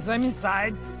 And once I'm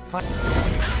inside, find...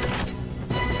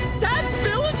 That's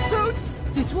villain suits!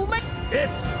 This will make...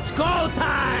 It's go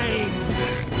time!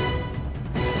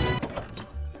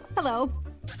 Hello.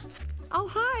 Oh,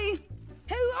 hi.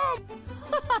 Hello!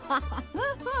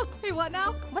 Hey, what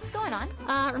now? What's going on?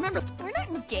 Remember, We're not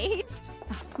engaged.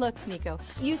 look, Nico,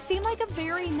 you seem like a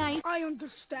very nice... I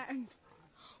understand.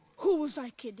 Who was I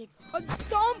kidding? A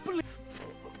dumpling!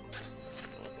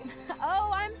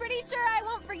 Oh, I'm pretty sure I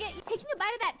won't forget. Taking a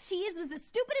bite of that cheese was the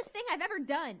stupidest thing I've ever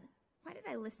done. Why did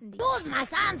I listen to you? Was my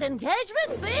son's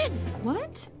engagement big?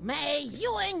 What? May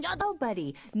you and your...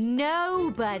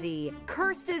 Nobody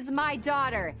curses my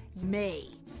daughter,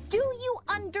 me. Do you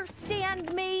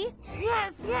understand me?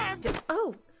 Yes, yes.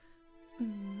 Oh.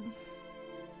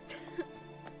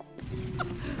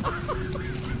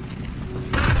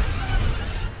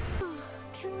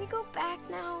 Can we go back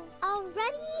now?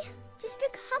 Already? Just a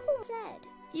couple said.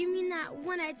 You mean that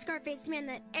one-eyed scar-faced man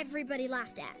that everybody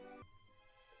laughed at?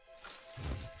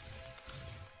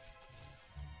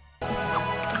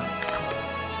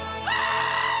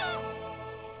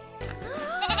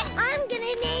 I'm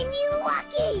gonna name you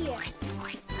Lucky!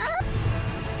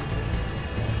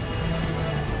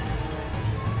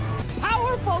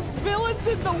 Powerful villains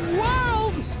in the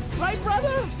world! Right,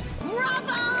 brother?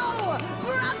 Bravo!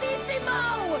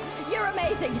 Bravissimo! You're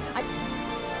amazing.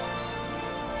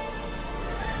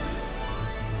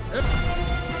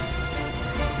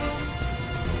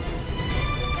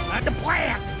 At the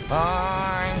plant!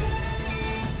 Fine.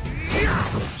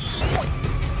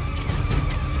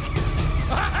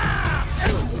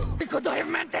 Could I have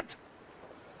meant it?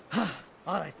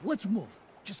 All right, let's move.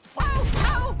 Just follow.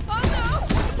 Ow! Oh no!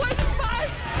 Poison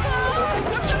spikes! Oh, I'm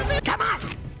gonna be... Come on!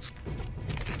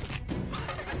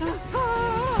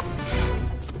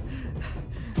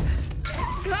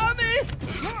 Tommy!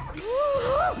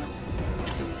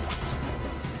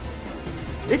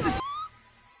 It's a...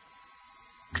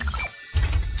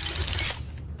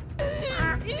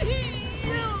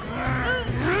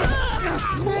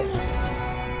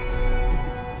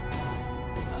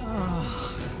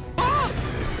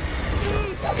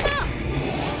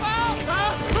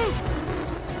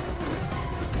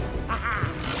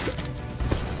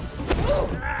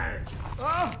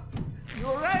 You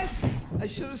alright? I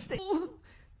should have stayed.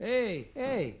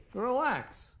 Hey,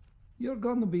 relax. You're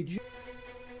gonna be...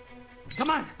 Come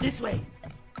on, this way.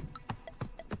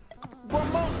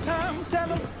 One more time, tell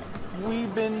them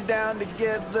we've been down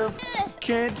together.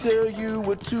 Can't tell you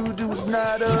what to do's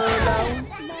not allowed.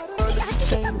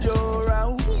 Change your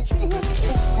route.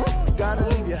 Gotta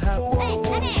leave your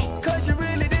house. Cause you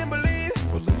really didn't believe.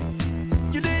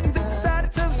 You didn't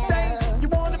decide to stay. You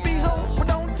wanna be home, but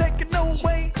don't take it no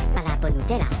way.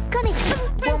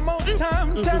 One more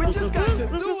time, tell me just got to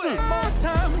do it. One more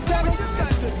time, tell me just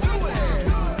got to do it.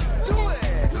 Do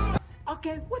it.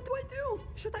 Okay, what do I do?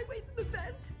 Should I wait in the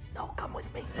vent? No, come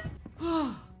with me.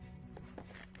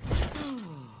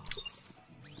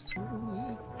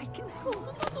 I can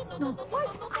help. No, what?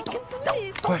 I can do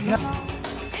this.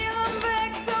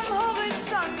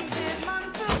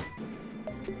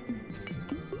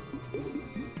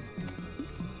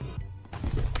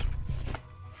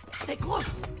 Stay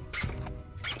close.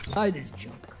 Hide this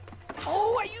junk.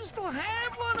 Oh, I used to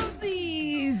have one of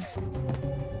these.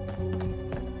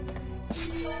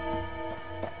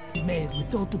 Made with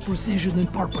total precision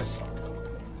and purpose.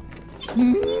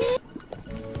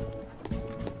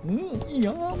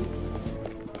 Yeah.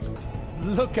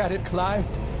 Look at it, Clive.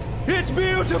 It's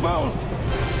beautiful!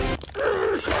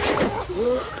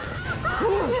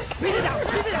 Spit it out!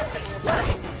 Spit it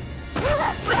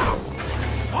out!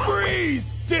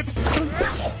 Freeze, dips!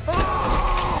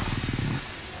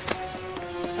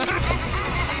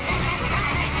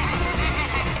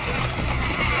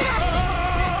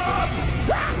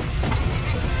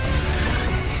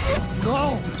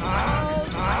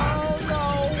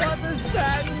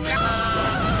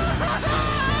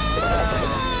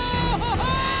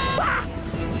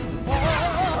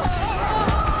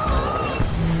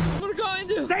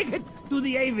 make it to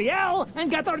the AVL and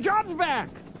get our jobs back.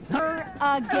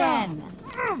 Again.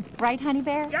 Right, honey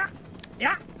bear?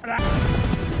 Yeah.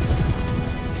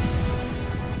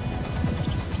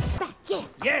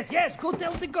 Yes, go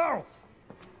tell the girls.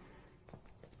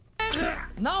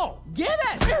 No, get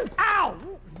it! Ow!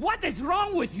 What is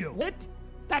wrong with you?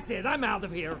 That's it, I'm out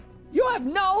of here. You have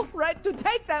no right to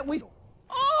take that.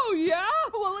 Oh, yeah?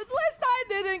 Well, at least I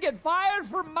didn't get fired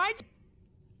for my...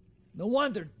 No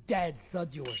wonder Dad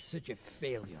thought you were such a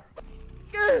failure.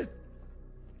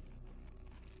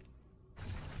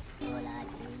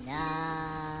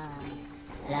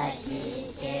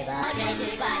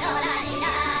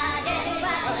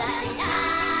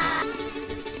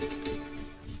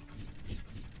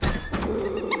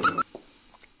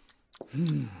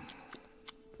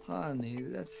 Honey,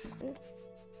 that's...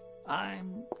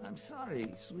 I'm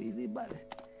sorry, sweetie, but...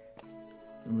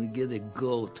 we get a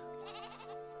goat.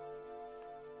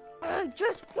 I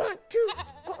just want to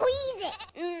squeeze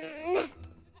it.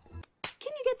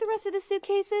 Can you get the rest of the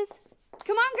suitcases?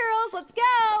 Come on, girls, let's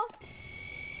go!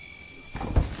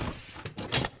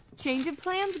 Change of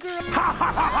plans, girl.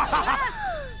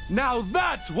 Now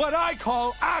that's what I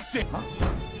call acting!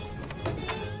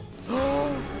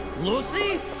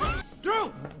 Lucy?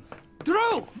 Drew!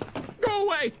 Go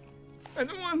away! I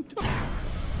don't want to...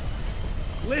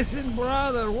 Listen,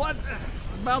 brother, what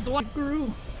about what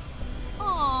grew?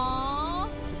 Aww.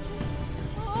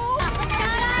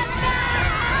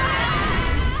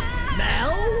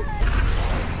 Mel?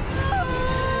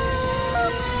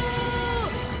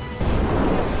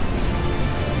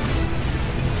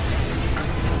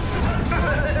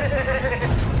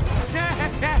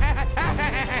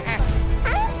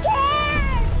 I'm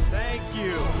scared!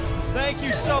 Thank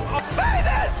you so much.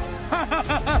 Famous!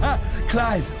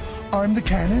 Clive, arm the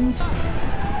cannons. Hey,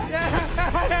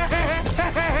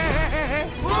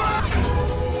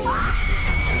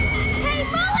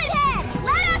 mullet head!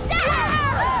 Let us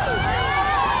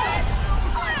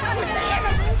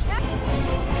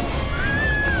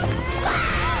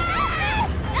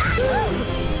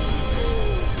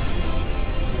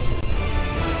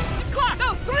Clock!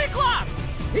 No, 3 o'clock!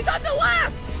 He's on the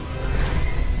left!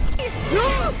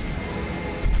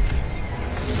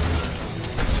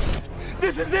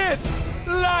 This is it!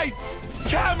 Lights!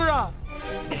 Camera!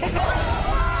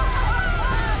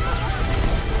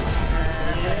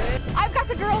 I've got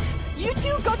the girls. You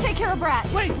two go take care of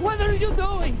Brat. Wait, what are you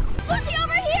doing? Lucy,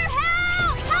 over here!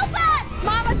 Help! Help us!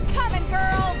 Mama's coming,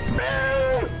 girls.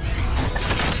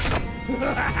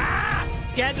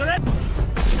 Get ready!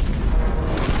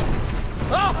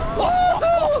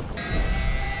 Oh!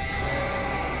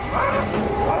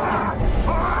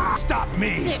 Stop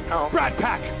me! Brat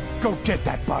Pack, go get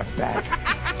that barf bag.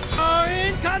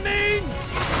 Incoming!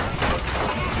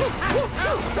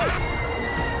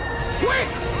 Quick!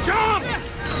 Jump!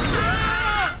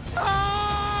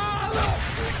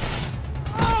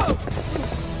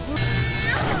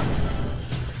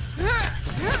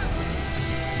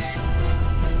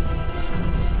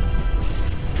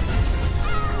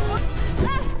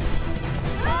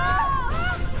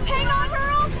 Hang on,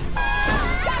 girls.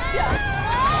 Gotcha.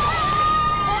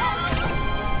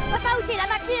 Papa, où t'es la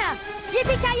machine?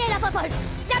 Yippee-ki-yay, la popoche!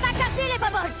 Yabakasi, les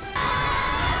popoches!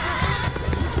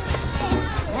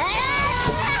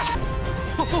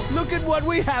 Oh, look at what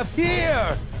we have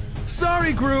here!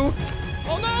 Sorry, Gru.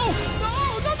 Oh, no!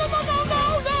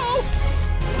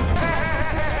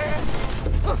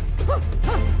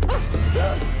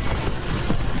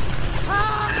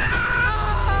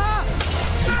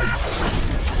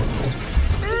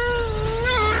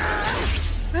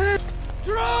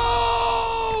 Drew!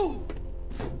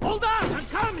 Hold on, I'm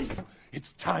coming!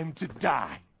 It's time to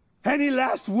die. Any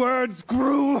last words,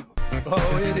 Gru?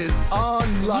 Oh, it is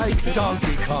on like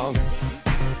Donkey Kong.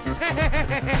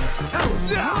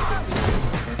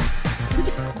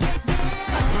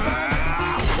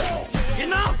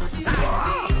 Enough!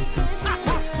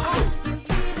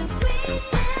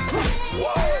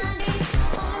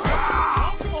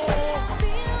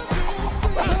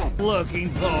 Looking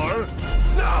for...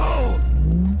 No!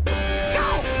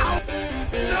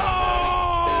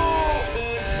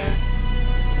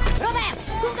 Robert,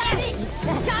 cours à la vie!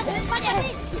 John, première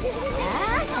vie!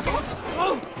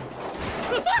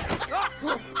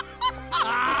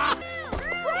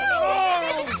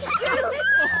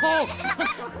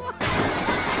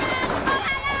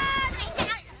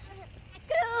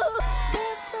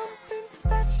 There's something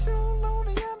special on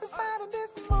the other side of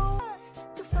this moon.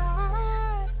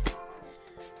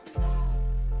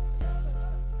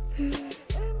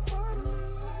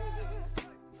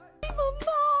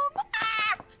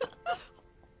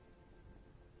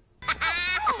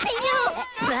 Mom.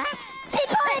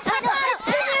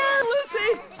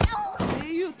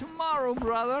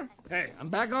 brother. Hey, I'm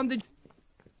back on the...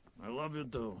 I love you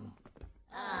too.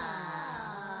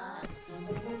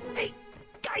 Hey,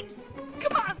 guys,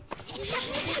 come on!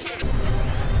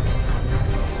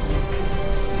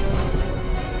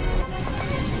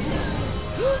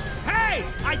 Hey,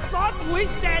 I thought we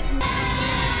said...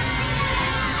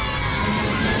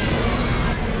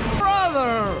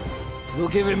 Brother! You're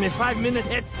giving me 5-minute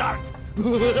head start.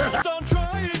 Don't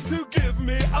try to give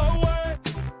me away.